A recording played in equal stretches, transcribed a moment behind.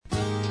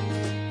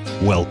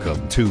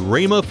Welcome to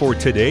Rhema for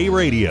Today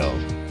Radio.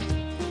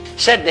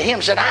 Said to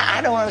him, I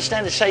don't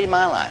understand to save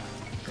my life.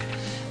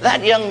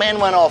 That young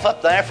man went off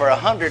up there for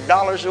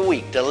 $100 a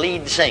week to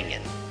lead singing.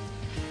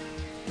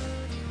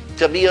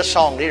 To be a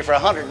song leader for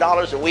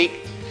 $100 a week.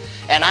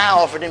 And I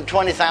offered him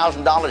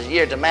 $20,000 a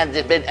year to manage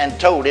this bit and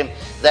told him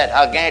that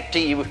I'll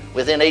guarantee you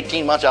within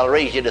 18 months I'll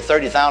raise you to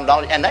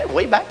 $30,000. And that's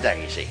way back there,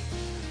 you see,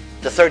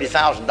 to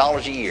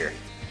 $30,000 a year.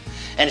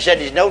 And he said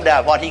there's no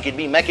doubt what he could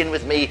be making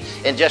with me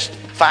in just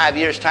 5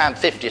 years' time,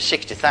 $50,000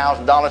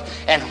 or $60,000.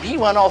 And he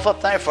went off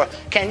up there for,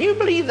 can you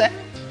believe that?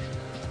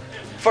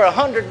 For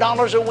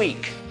 $100 a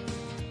week.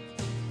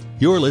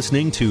 You're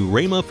listening to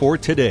Rhema for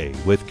Today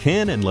with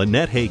Ken and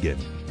Lynette Hagin.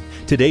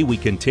 Today we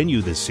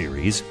continue this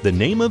series, The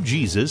Name of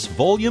Jesus,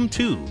 Volume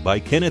 2 by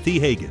Kenneth E.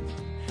 Hagin.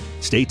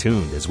 Stay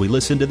tuned as we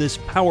listen to this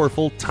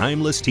powerful,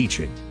 timeless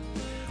teaching.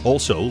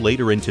 Also,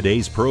 later in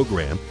today's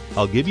program,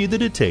 I'll give you the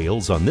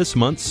details on this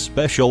month's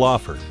special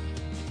offer.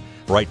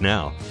 Right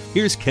now,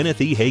 here's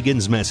Kenneth E.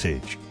 Hagin's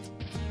message.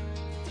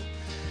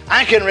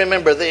 I can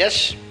remember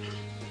this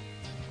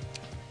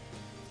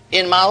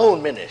in my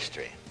own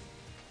ministry.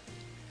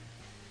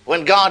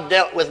 When God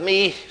dealt with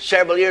me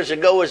several years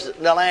ago as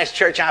the last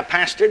church I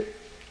pastored,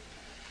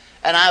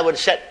 and I would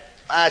set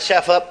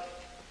myself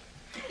up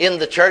in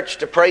the church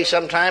to pray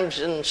sometimes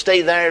and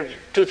stay there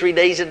 2-3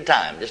 days at a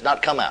time, just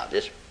not come out,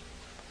 just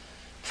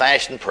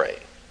fast and pray.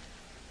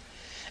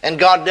 And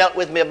God dealt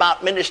with me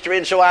about ministry,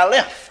 and so I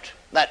left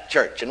that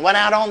church and went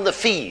out on the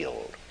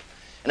field.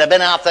 And I've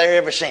been out there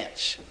ever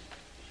since.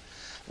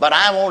 But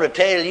I want to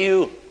tell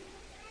you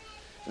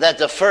that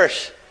the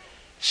first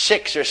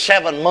 6 or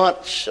 7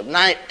 months of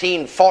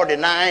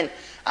 1949,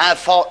 I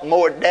fought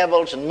more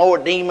devils and more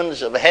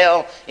demons of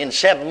hell in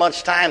 7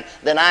 months' time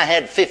than I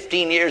had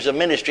 15 years of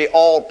ministry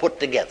all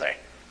put together.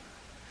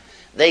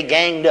 They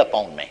ganged up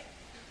on me.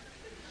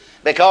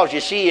 Because, you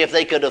see, if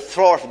they could have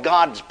thwarted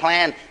God's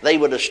plan, they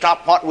would have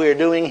stopped what we're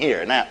doing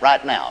here,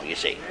 right now, you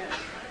see.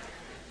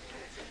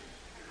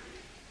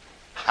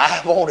 I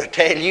want to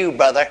tell you,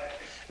 brother,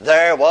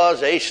 there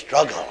was a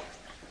struggle.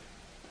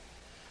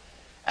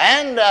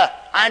 And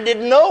I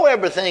didn't know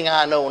everything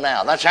I know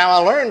now. That's how I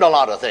learned a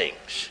lot of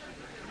things.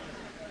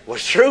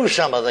 Was through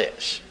some of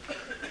this.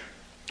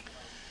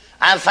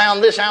 I've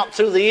found this out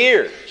through the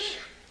years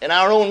in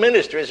our own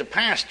ministry as a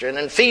pastor and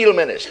in field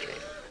ministry.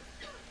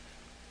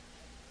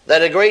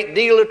 That a great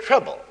deal of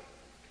trouble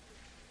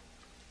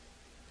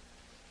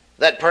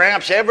that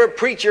perhaps every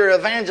preacher or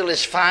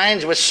evangelist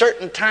finds with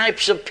certain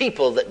types of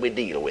people that we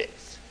deal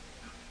with,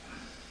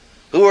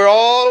 who are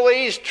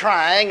always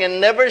trying and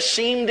never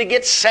seem to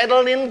get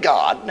settled in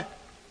God.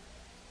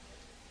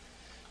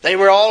 They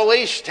were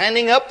always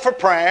standing up for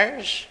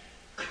prayers,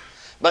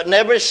 but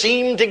never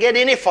seemed to get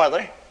any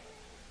further.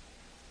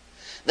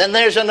 Then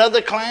there's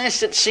another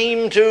class that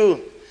seemed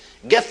to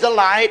get the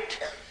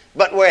light,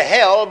 but were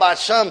held by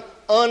some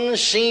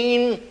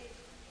unseen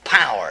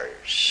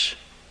powers.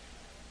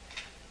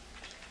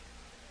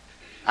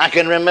 I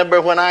can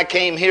remember when I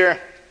came here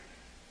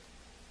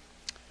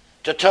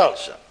to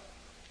Tulsa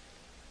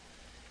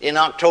in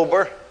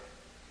October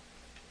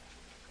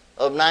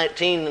of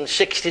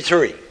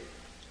 1963.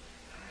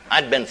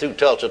 I'd been through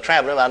Tulsa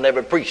traveling. I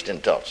never preached in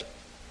Tulsa.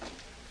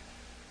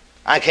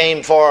 I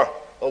came for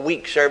a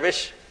week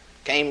service,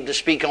 came to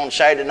speak on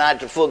Saturday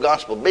night to full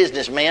gospel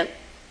businessmen,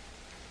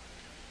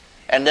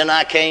 and then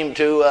I came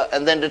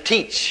to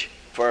teach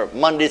for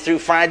Monday through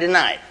Friday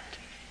night,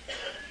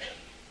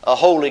 a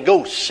Holy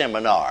Ghost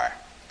seminar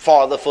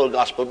for the full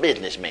gospel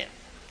businessmen.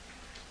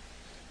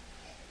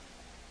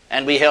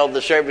 And we held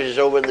the services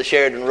over in the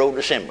Sheridan Road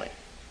Assembly.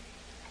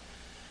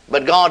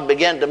 But God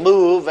began to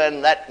move,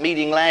 and that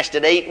meeting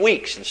lasted 8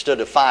 weeks instead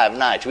of 5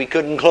 nights. We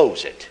couldn't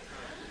close it.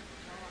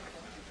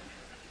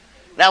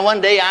 Now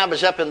one day I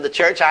was up in the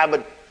church. I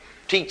would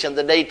teach in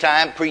the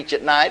daytime, preach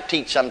at night,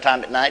 teach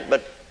sometime at night,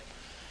 but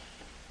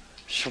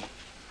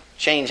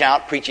change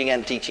out preaching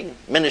and teaching,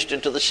 minister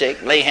to the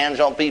sick, lay hands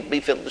on people, be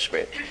filled with the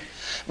Spirit.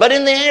 But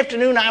in the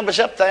afternoon I was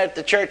up there at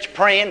the church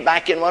praying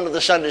back in one of the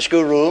Sunday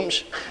school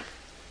rooms.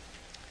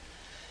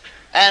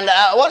 And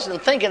I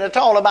wasn't thinking at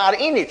all about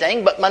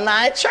anything but my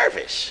night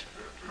service.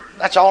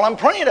 That's all I'm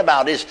praying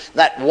about is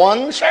that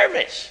one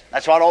service.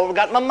 That's what I've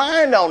got my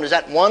mind on, is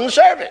that one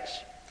service.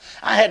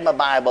 I had my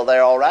Bible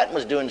there all right and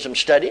was doing some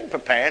studying,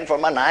 preparing for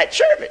my night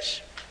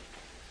service.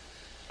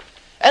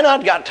 And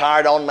I'd got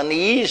tired on my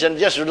knees and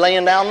just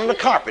laying down on the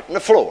carpet and the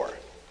floor.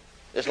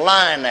 Just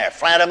lying there,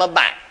 flat on my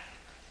back,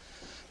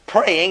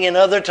 praying in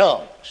other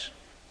tongues.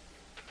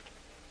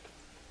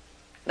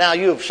 Now,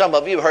 some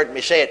of you have heard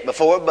me say it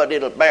before, but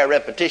it'll bear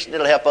repetition.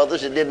 It'll help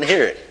others that didn't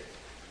hear it.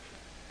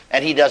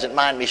 And he doesn't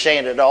mind me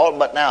saying it at all.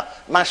 But now,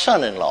 my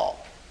son-in-law,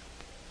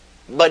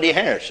 Buddy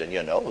Harrison,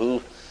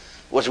 who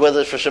was with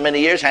us for so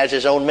many years, has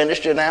his own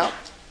ministry now.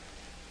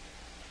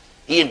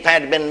 He and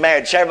Pat had been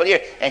married several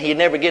years, and he'd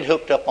never get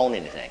hooked up on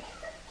anything.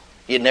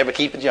 He'd never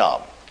keep a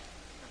job.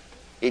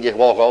 He'd just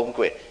walk off and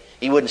quit.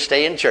 He wouldn't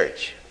stay in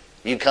church.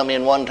 You come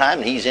in one time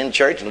and he's in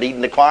church and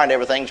leading the choir and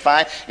everything's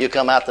fine. You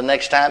come out the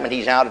next time and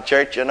he's out of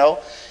church,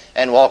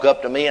 and walk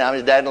up to me, and I'm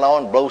his dad-in-law,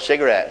 and blow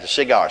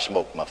cigar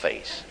smoke in my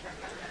face.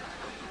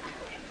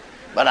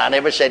 But I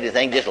never said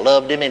anything, just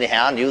loved him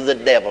anyhow, knew the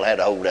devil had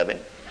a hold of him.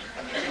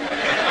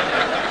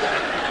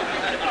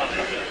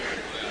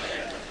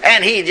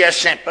 And he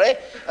just simply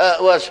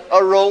was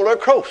a roller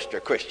coaster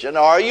Christian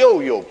or a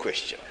yo-yo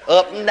Christian,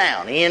 up and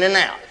down, in and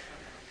out.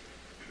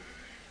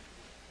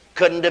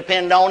 Couldn't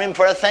depend on him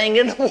for a thing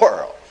in the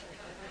world.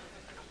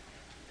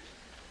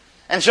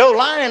 And so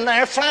lying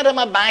there, flat on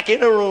my back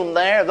in a room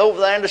there, over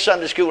there in the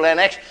Sunday school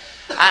annex,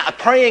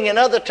 praying in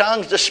other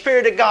tongues, the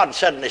Spirit of God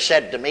suddenly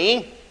said to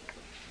me,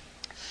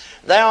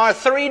 there are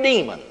 3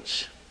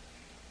 demons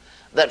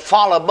that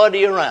follow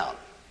Buddy around.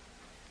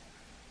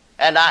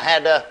 And I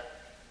had a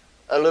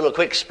little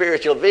quick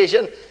spiritual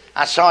vision.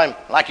 I saw him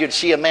like you'd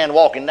see a man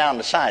walking down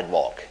the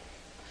sidewalk.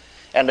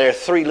 And there are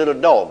 3 little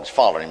dogs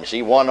following him. You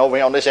see, one over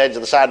here on this edge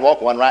of the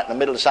sidewalk, one right in the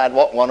middle of the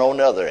sidewalk, one on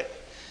the other edge.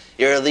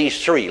 Here are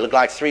these 3. Look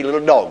like 3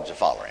 little dogs that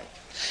follow him.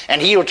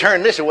 And he'll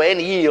turn this way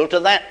and yield to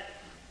that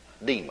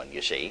demon,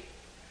 you see.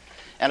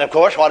 And of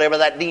course, whatever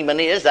that demon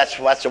is, that's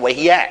the way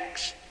he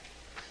acts.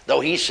 Though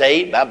he's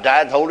saved,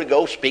 baptized, Holy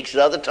Ghost, speaks in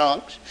other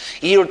tongues,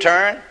 he'll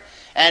turn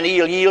and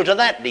he'll yield to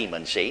that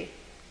demon, see.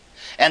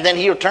 And then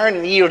he'll turn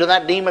and yield to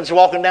that demon's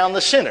walking down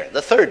the center, the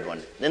 3rd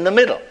one, in the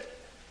middle.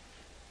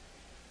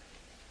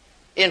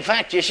 In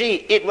fact, you see,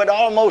 it would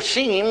almost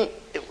seem,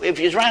 if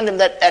you was around him,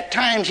 that at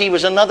times he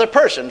was another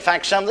person. In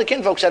fact, some of the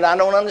kinfolk said, I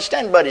don't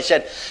understand, but he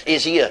said,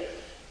 is he a,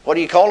 what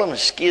do you call him, a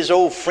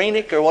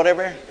schizophrenic or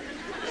whatever?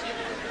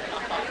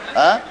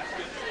 Huh?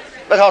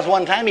 Because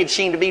one time he'd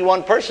seem to be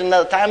one person,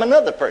 another time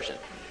another person.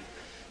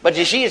 But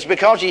you see, it's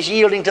because he's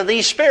yielding to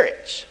these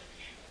spirits.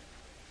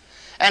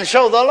 And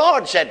so the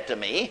Lord said to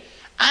me,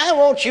 I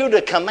want you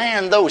to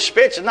command those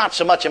spirits. It's not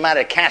so much a matter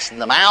of casting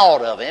them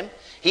out of him.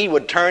 He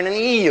would turn and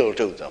yield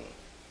to them.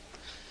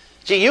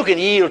 See, you can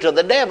yield to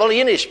the devil.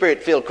 Any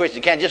spirit-filled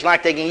Christian can, just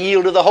like they can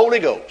yield to the Holy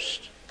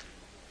Ghost.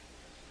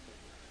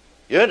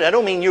 That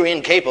don't mean you're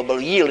incapable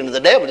of yielding to the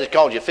devil just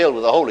because you're filled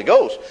with the Holy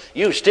Ghost.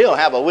 You still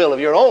have a will of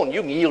your own.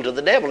 You can yield to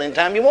the devil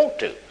anytime you want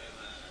to.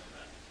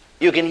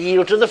 You can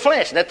yield to the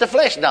flesh. Let the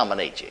flesh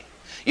dominate you.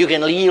 You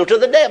can yield to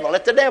the devil.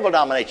 Let the devil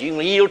dominate you. You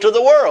can yield to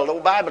the world. The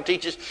Bible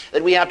teaches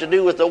that we have to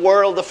do with the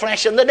world, the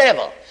flesh, and the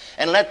devil.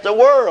 And let the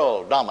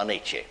world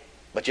dominate you.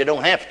 But you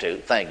don't have to,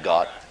 thank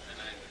God.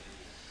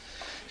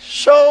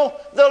 So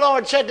the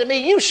Lord said to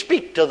me, you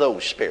speak to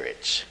those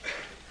spirits.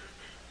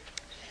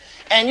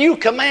 And you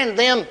command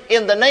them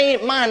in the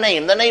name, my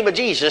name, the name of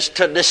Jesus,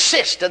 to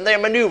desist in their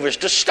maneuvers,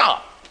 to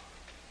stop.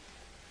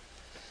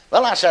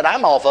 Well, I said,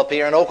 I'm off up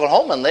here in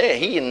Oklahoma, and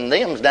he and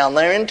them's down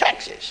there in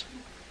Texas.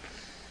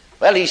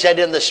 Well, he said,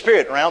 in the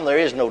spirit realm, there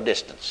is no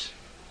distance.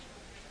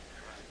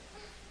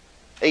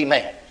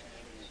 Amen.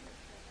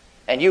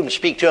 And you can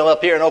speak to them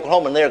up here in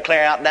Oklahoma, and they'll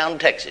clear out down to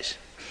Texas.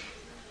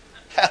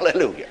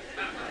 Hallelujah.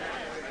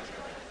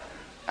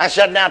 I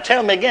said, now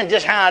tell me again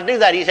just how I do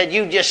that. He said,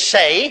 you just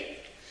say,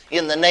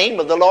 in the name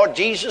of the Lord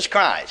Jesus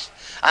Christ,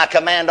 I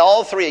command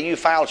all 3 of you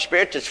foul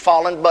spirits that's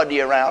following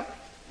Buddy around.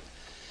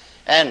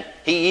 And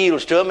he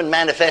yields to them and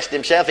manifests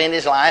himself in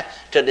his life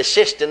to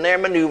desist in their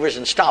maneuvers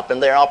and stop in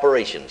their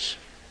operations.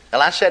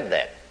 Well, I said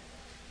that.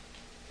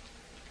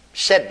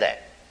 Said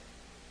that.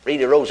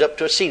 Rita rose up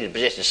to a seated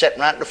position, sitting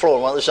right on the floor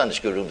in one of the Sunday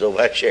school rooms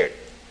over at Sheridan.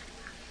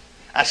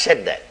 I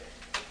said that.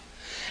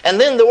 And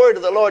then the word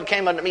of the Lord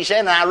came unto me,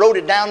 saying, and I wrote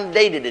it down and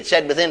dated it,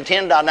 said within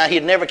 10 days. Now,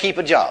 he'd never keep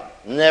a job,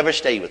 never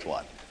stay with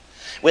one.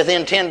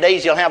 Within 10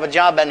 days, he'll have a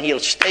job, and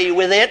he'll stay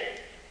with it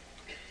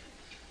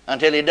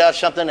until he does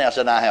something else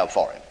that I have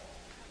for him.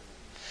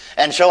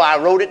 And so I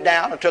wrote it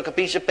down. I took a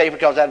piece of paper,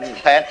 because I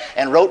didn't pad,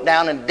 and wrote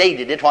down and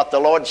dated it, what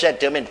the Lord said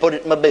to me, and put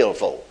it in my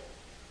billfold.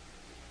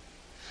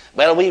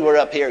 Well, we were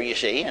up here, you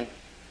see, and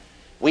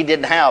we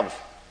didn't have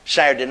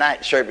Saturday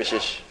night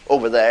services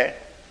over there.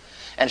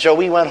 And so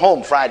we went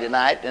home Friday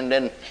night and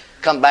then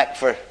come back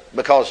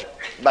because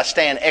by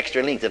staying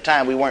extra length of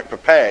time, we weren't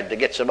prepared to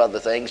get some other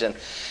things.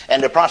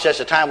 And the process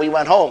of time, we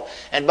went home.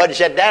 And Buddy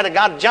said, Dad, I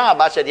got a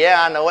job. I said,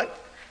 yeah, I know it.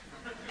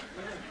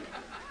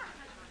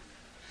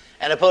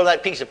 And I pulled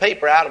that piece of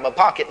paper out of my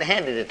pocket and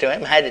handed it to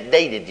him, had it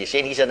dated, you see.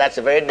 And he said, that's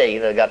the very day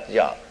that I got the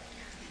job.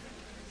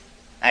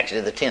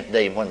 Actually, the 10th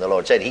day when the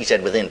Lord said, he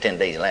said within 10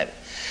 days, 11.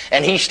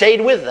 And he stayed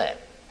with that,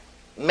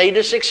 made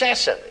a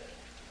success of it.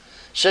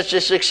 Such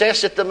a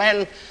success that the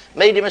man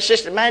made him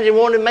assistant manager,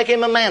 wanted to make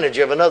him a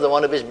manager of another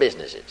one of his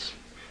businesses.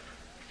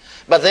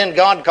 But then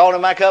God called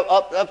him back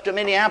up to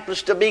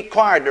Minneapolis to be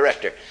choir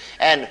director.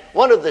 And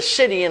one of the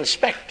city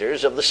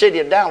inspectors of the city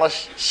of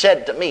Dallas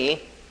said to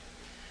me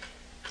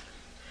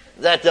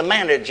that the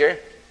manager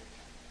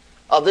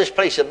of this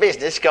place of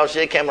business, because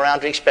they came around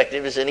to expect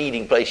it was an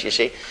eating place, you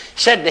see,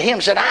 said to him,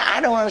 I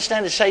don't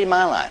understand to save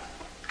my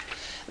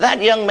life.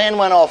 That young man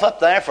went off up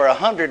there for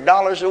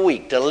 $100 a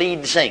week to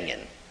lead singing.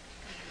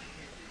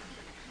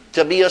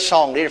 To be a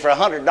song leader for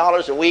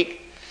 $100 a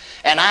week.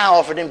 And I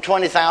offered him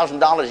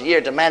 $20,000 a year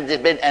to manage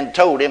this business and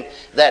told him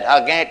that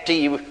I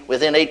guarantee you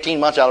within 18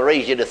 months I'll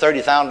raise you to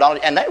 $30,000.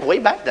 And that's way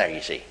back there,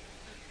 you see,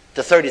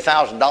 to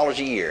 $30,000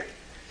 a year.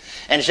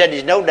 and said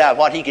there's no doubt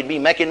what he could be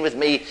making with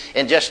me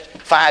in just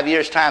 5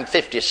 years' time,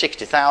 $50,000 or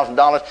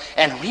 $60,000.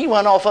 And he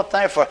went off up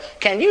there for,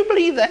 can you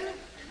believe that?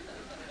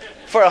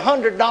 For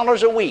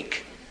 $100 a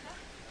week.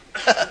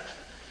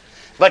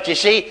 But you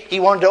see, he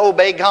wanted to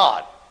obey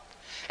God.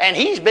 And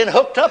he's been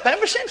hooked up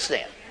ever since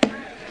then.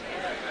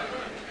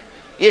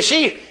 You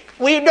see,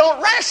 we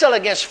don't wrestle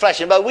against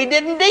flesh and blood. We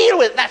didn't deal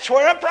with it. That's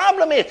where our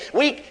problem is.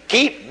 We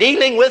keep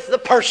dealing with the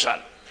person.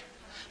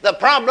 The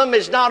problem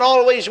is not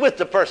always with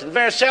the person.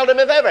 Very seldom,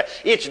 if ever.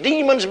 It's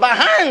demons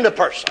behind the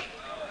person.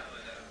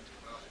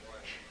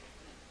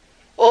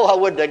 Oh, I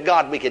would to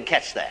God we could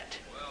catch that.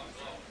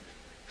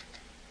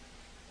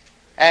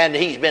 And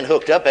he's been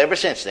hooked up ever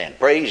since then.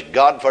 Praise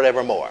God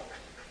forevermore.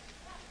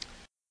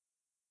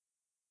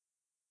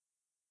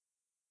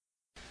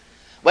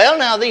 Well,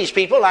 now these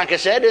people, like I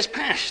said, is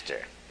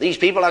pastor. These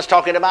people I was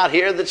talking about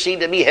here that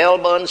seem to be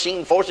held by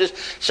unseen forces,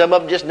 some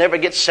of them just never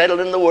get settled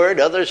in the Word.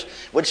 Others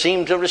would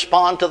seem to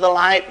respond to the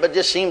light, but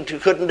just seem to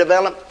couldn't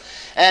develop.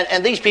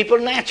 And these people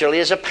naturally,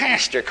 as a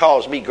pastor,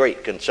 cause me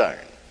great concern.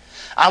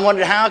 I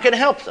wondered how I could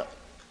help them.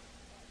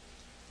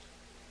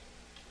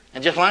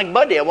 And just like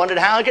Buddy, I wondered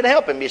how I could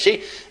help him, you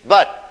see.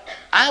 But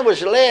I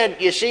was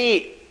led, you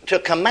see, to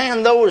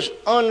command those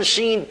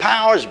unseen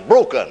powers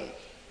broken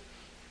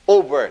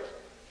over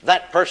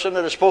that person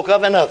that I spoke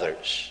of and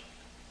others.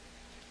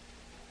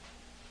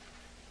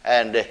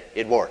 And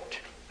it worked.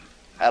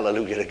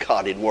 Hallelujah to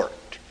God, it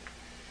worked.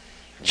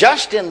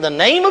 Just in the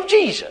name of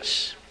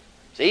Jesus.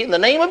 See, in the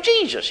name of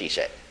Jesus, he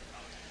said.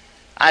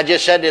 I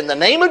just said, in the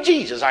name of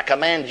Jesus, I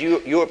command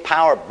you, your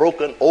power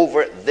broken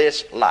over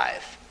this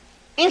life.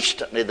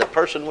 Instantly, the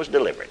person was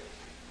delivered.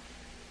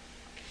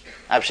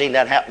 I've seen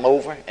that happen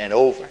over and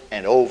over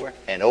and over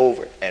and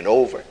over and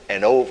over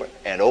and over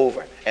and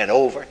over and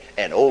over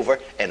and over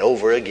and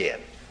over again.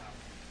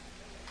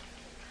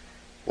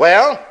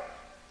 Well,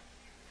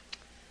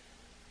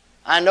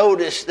 I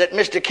noticed that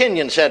Mr.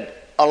 Kenyon said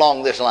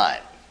along this line,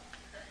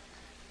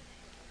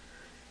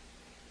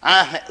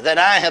 that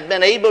I have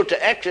been able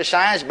to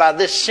exercise by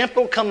this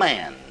simple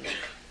command,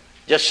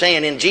 just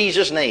saying in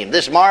Jesus' name,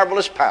 this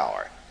marvelous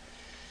power.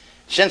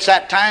 Since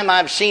that time,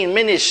 I've seen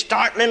many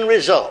startling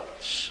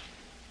results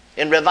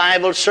in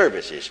revival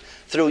services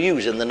through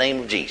using the name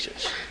of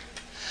Jesus.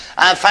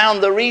 I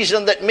found the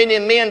reason that many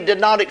men did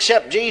not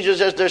accept Jesus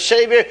as their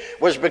Savior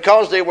was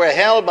because they were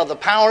held by the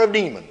power of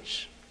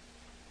demons.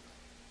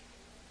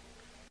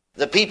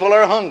 The people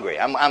are hungry.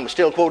 I'm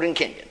still quoting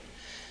Kenyon.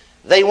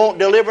 They want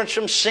deliverance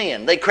from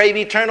sin. They crave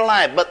eternal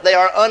life, but they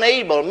are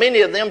unable,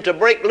 many of them, to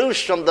break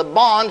loose from the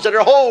bonds that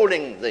are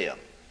holding them.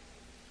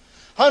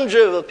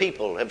 Hundreds of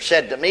people have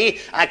said to me,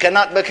 I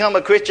cannot become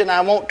a Christian,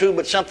 I want to,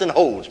 but something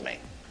holds me.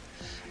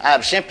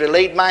 I've simply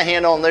laid my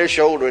hand on their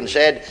shoulder and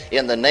said,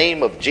 in the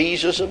name of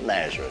Jesus of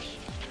Nazareth,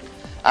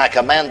 I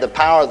command the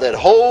power that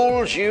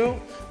holds you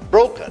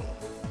broken.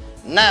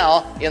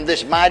 Now, in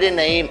this mighty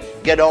name,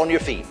 get on your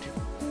feet.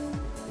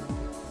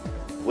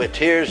 With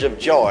tears of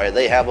joy,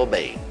 they have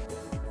obeyed.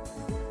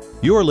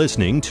 You're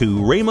listening to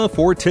Rhema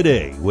for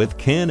Today with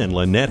Ken and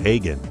Lynette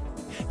Hagin.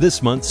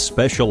 This month's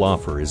special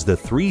offer is the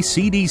 3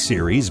 CD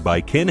series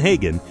by Ken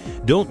Hagin,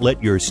 Don't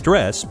Let Your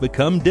Stress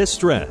Become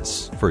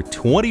Distress. For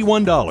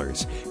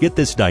 $21, get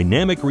this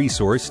dynamic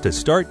resource to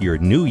start your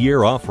new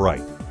year off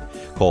right.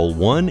 Call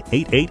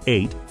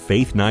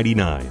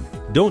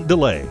 1-888-FAITH-99. Don't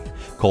delay.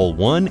 Call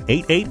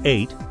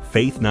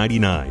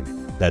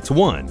 1-888-FAITH-99. That's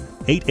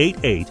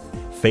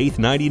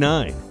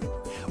 1-888-FAITH-99.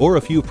 Or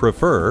if you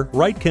prefer,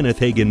 write Kenneth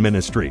Hagin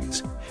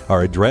Ministries.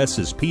 Our address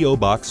is P.O.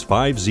 Box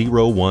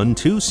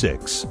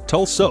 50126,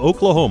 Tulsa,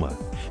 Oklahoma,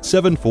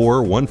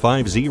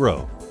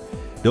 74150.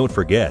 Don't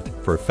forget,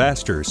 for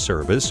faster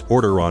service,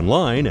 order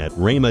online at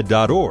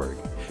rhema.org.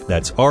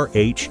 That's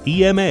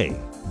RHEMA.org.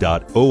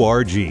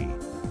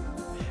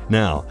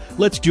 Now,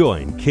 let's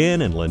join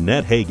Ken and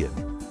Lynette Hagin.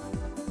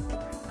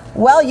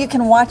 Well, you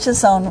can watch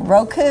us on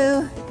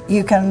Roku.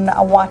 You can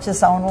watch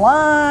us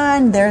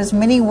online. There's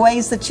many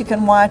ways that you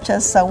can watch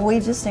us, so we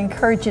just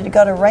encourage you to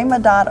go to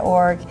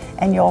rhema.org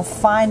and you'll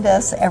find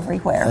us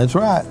everywhere. That's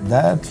right.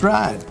 That's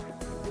right.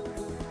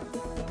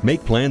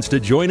 Make plans to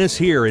join us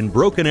here in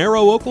Broken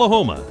Arrow,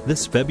 Oklahoma,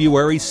 this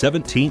February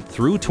 17th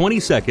through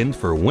 22nd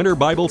for Winter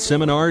Bible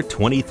Seminar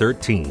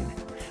 2013.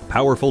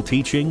 Powerful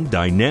teaching,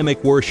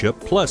 dynamic worship,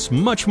 plus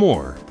much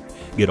more.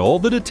 Get all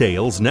the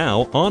details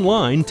now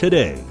online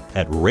today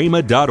at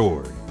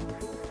rhema.org.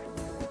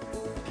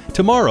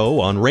 Tomorrow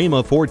on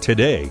Rhema for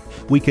Today,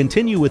 we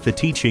continue with the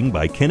teaching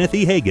by Kenneth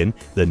E. Hagin,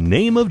 The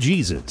Name of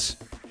Jesus.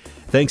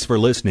 Thanks for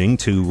listening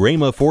to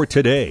Rhema for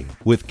Today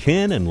with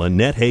Ken and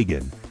Lynette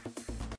Hagin.